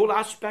covering? The whole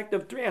aspect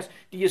of dress?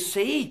 Do you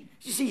see?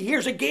 You see,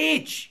 here's a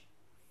gauge.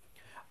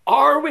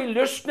 Are we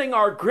loosening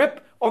our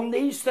grip on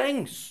these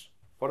things?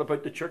 What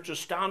about the church's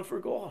stand for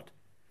God?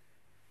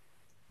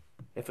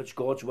 If it's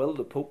God's will,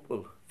 the Pope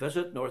will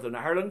visit Northern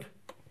Ireland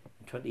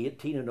in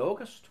 2018 in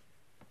August.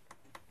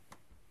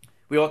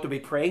 We ought to be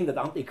praying that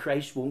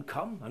Antichrist won't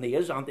come, and he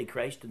is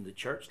Antichrist in the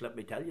church, let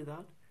me tell you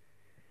that.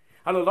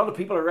 And a lot of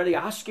people are already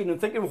asking and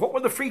thinking, what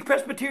will the Free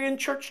Presbyterian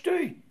Church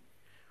do?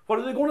 What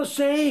are they going to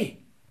say?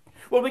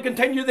 Will we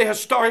continue the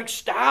historic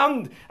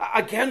stand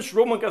against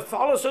Roman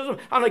Catholicism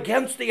and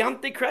against the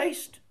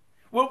Antichrist?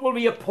 Will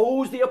we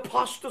oppose the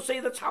apostasy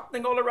that's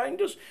happening all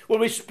around us? Will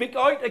we speak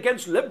out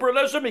against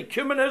liberalism,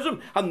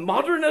 ecumenism, and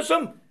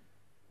modernism?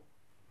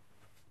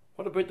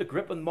 What about the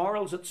grip on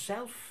morals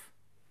itself?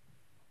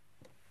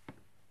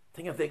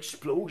 Think of the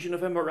explosion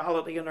of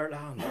immorality in our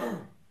land.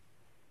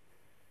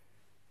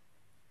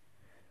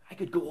 I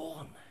could go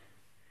on.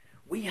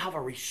 We have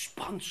a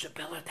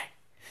responsibility.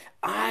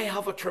 I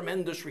have a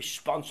tremendous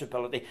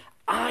responsibility.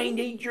 I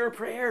need your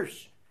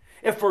prayers.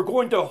 If we're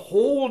going to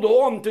hold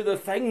on to the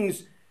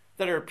things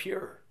that are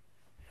pure,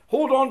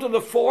 hold on to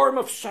the form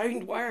of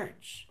sound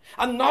words,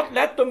 and not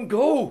let them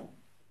go.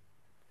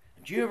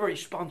 And you have a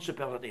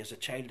responsibility as a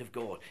child of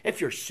God. If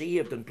you're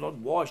saved and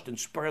blood washed and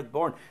spirit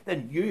born,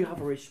 then you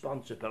have a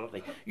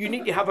responsibility. You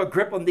need to have a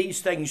grip on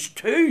these things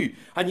too.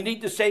 And you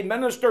need to say,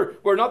 minister,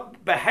 we're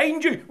not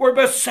behind you, we're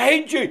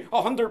beside you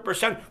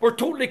 100%. We're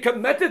totally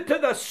committed to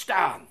this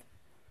stand.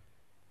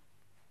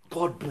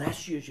 God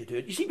bless you as you do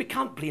it. You see, we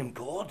can't blame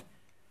God.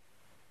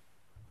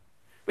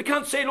 We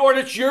can't say, Lord,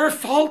 it's your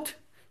fault.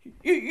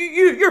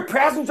 Your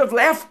presence have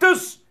left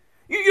us.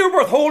 You're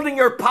withholding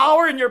your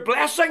power and your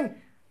blessing.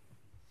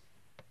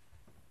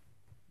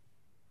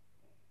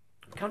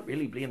 We can't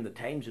really blame the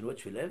times in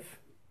which we live.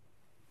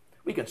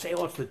 We can say,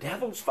 oh, it's the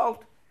devil's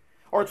fault,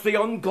 or it's the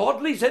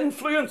ungodly's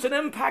influence and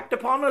impact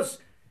upon us.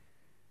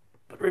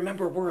 But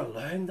remember, we're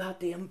allowing that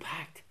to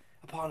impact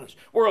upon us.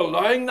 We're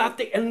allowing that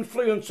to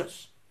influence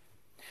us.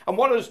 And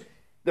what does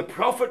the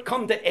prophet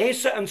come to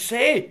Asa and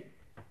say?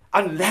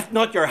 And let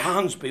not your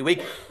hands be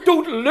weak.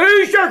 Don't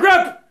lose your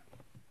grip.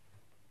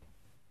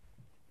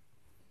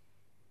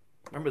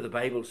 Remember, the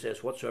Bible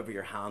says, whatsoever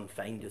your hand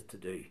findeth to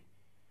do,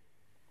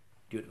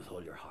 do it with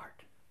all your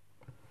heart.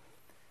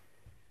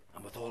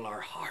 And with all our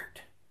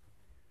heart,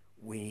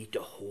 we need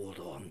to hold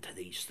on to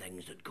these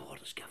things that God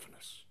has given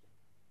us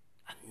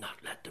and not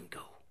let them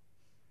go.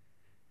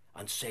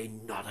 And say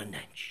not an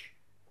inch.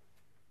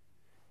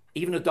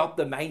 Even adopt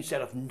the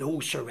mindset of no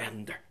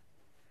surrender.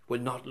 Will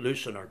not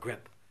loosen our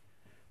grip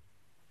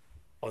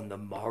on the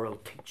moral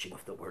teaching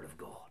of the Word of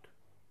God.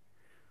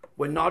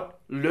 Will not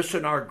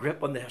loosen our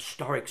grip on the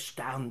historic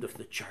stand of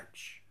the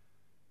church.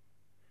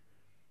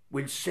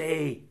 We'll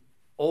say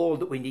all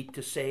that we need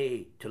to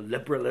say to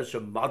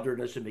liberalism,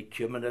 modernism,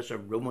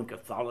 ecumenism, Roman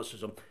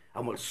Catholicism,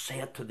 and we'll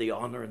say it to the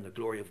honour and the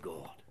glory of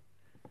God.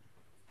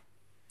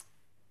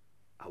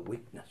 A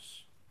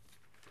weakness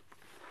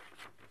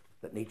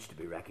that needs to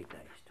be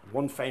recognised. And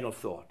one final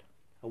thought,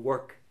 a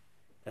work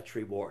that's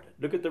rewarded.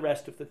 Look at the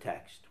rest of the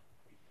text.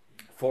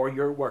 For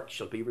your work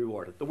shall be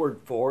rewarded. The word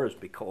for is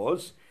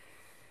because.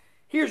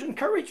 Here's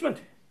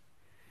encouragement.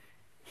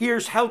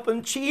 Here's help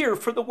and cheer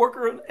for the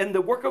worker in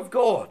the work of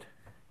God.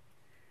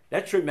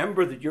 Let's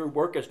remember that your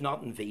work is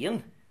not in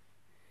vain.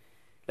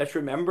 Let's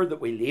remember that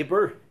we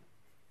labour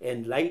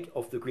in light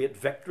of the great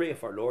victory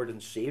of our Lord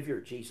and Saviour,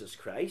 Jesus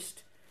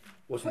Christ.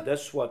 Wasn't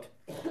this what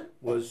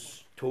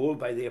was told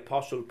by the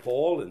Apostle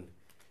Paul in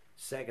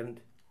 1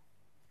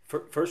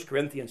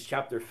 Corinthians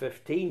chapter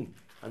 15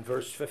 and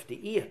verse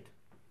 58?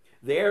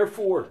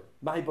 Therefore,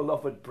 my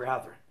beloved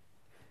brethren,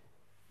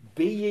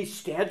 be ye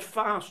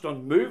steadfast,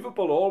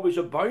 unmovable, always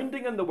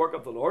abounding in the work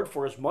of the Lord,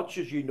 for as much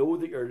as you know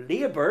that your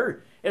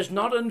labour is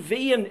not in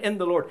vain in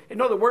the Lord. In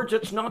other words,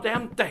 it's not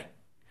empty.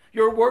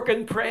 Your work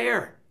in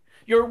prayer,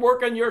 your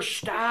work in your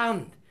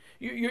stand,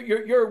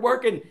 your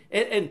work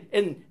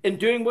in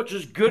doing what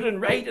is good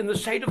and right in the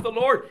sight of the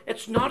Lord,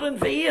 it's not in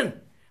vain.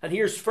 And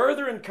here's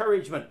further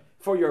encouragement: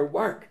 for your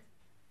work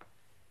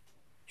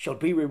shall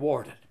be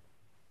rewarded.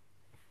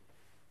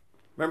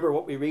 Remember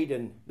what we read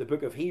in the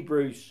book of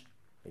Hebrews,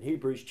 in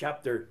Hebrews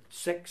chapter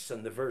 6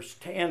 and the verse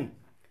 10.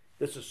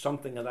 This is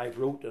something that I've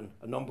wrote on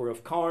a number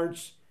of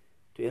cards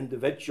to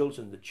individuals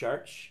in the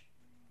church.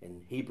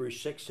 In Hebrews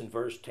 6 and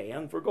verse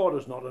 10, for God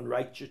is not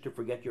unrighteous to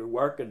forget your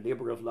work and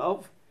labour of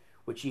love,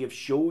 which ye have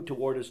showed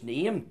toward his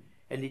name,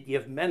 and that ye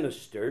have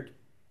ministered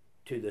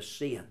to the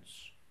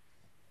saints,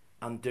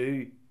 and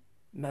do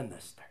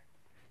minister.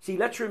 See,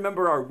 let's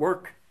remember our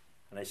work,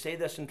 and I say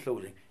this in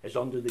closing, is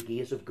under the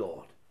gaze of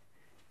God,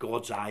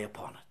 God's eye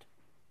upon it.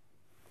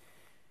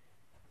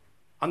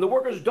 And the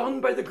work is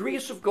done by the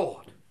grace of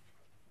God.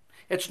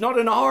 It's not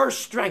in our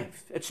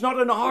strength. It's not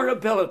in our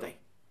ability.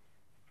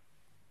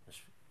 It's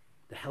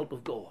the help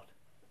of God.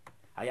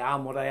 I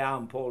am what I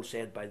am, Paul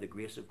said, by the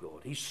grace of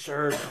God. He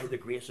served by the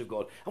grace of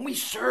God. And we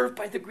serve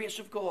by the grace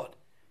of God.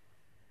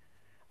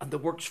 And the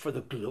work's for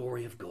the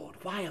glory of God.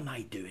 Why am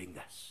I doing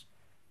this?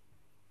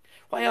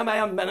 Why am I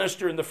a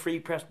minister in the Free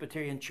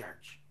Presbyterian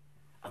Church?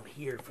 I'm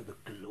here for the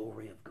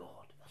glory of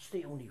God. That's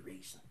the only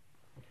reason.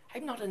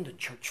 I'm not in the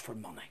church for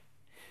money.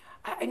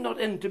 I'm not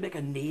in to make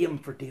a name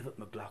for David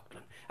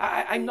McLaughlin.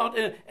 I'm not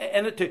in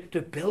it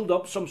to build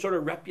up some sort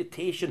of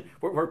reputation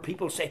where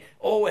people say,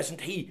 oh,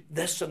 isn't he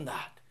this and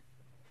that?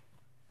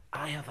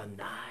 I have an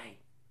eye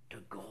to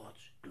God's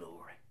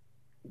glory.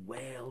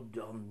 Well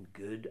done,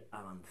 good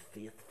and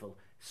faithful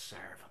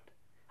servant.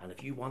 And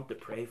if you want to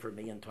pray for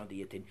me in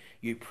 2018,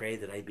 you pray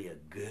that I be a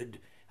good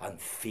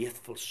and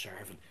faithful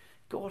servant.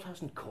 God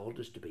hasn't called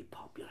us to be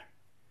popular.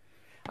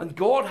 And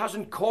God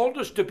hasn't called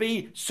us to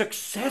be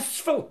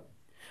successful.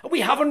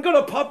 We haven't got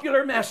a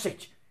popular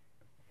message.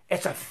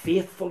 It's a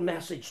faithful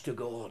message to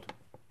God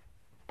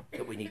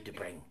that we need to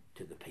bring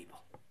to the people.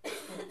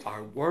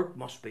 Our work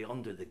must be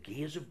under the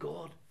gaze of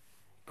God.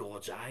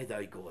 God's eye,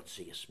 thou God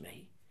seest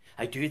me.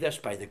 I do this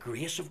by the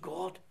grace of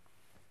God,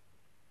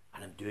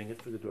 and I'm doing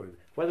it for the glory of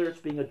God. Whether it's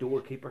being a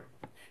doorkeeper,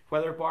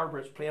 whether,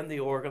 Barbara, it's playing the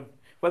organ,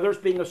 whether it's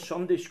being a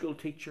Sunday school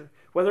teacher,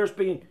 whether it's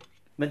being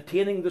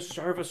maintaining the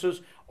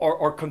services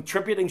or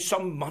contributing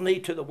some money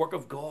to the work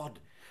of God,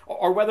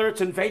 or whether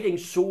it's inviting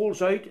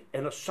souls out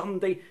in a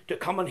Sunday to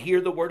come and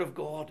hear the word of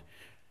God,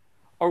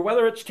 or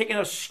whether it's taking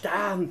a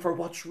stand for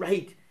what's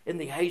right in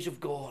the eyes of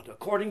God,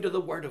 according to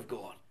the word of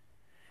God.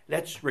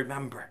 Let's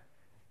remember,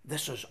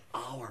 this is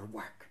our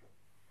work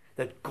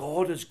that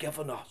God has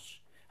given us.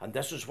 And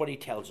this is what he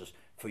tells us: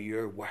 for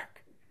your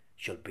work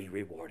shall be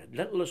rewarded.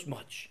 Little as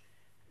much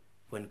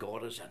when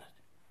God is in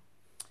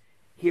it.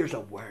 Here's a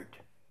word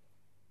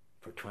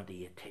for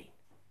 2018.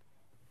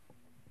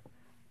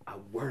 A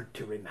word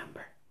to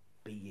remember.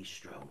 Be ye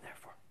strong,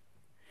 therefore.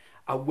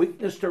 A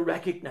weakness to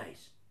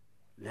recognize.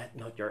 Let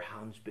not your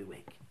hands be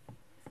weak.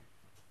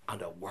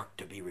 And a work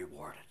to be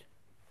rewarded.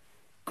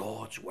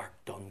 God's work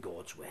done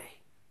God's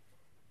way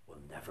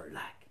will never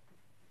lack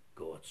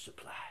God's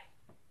supply.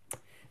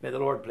 May the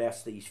Lord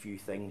bless these few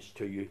things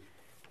to you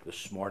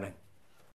this morning.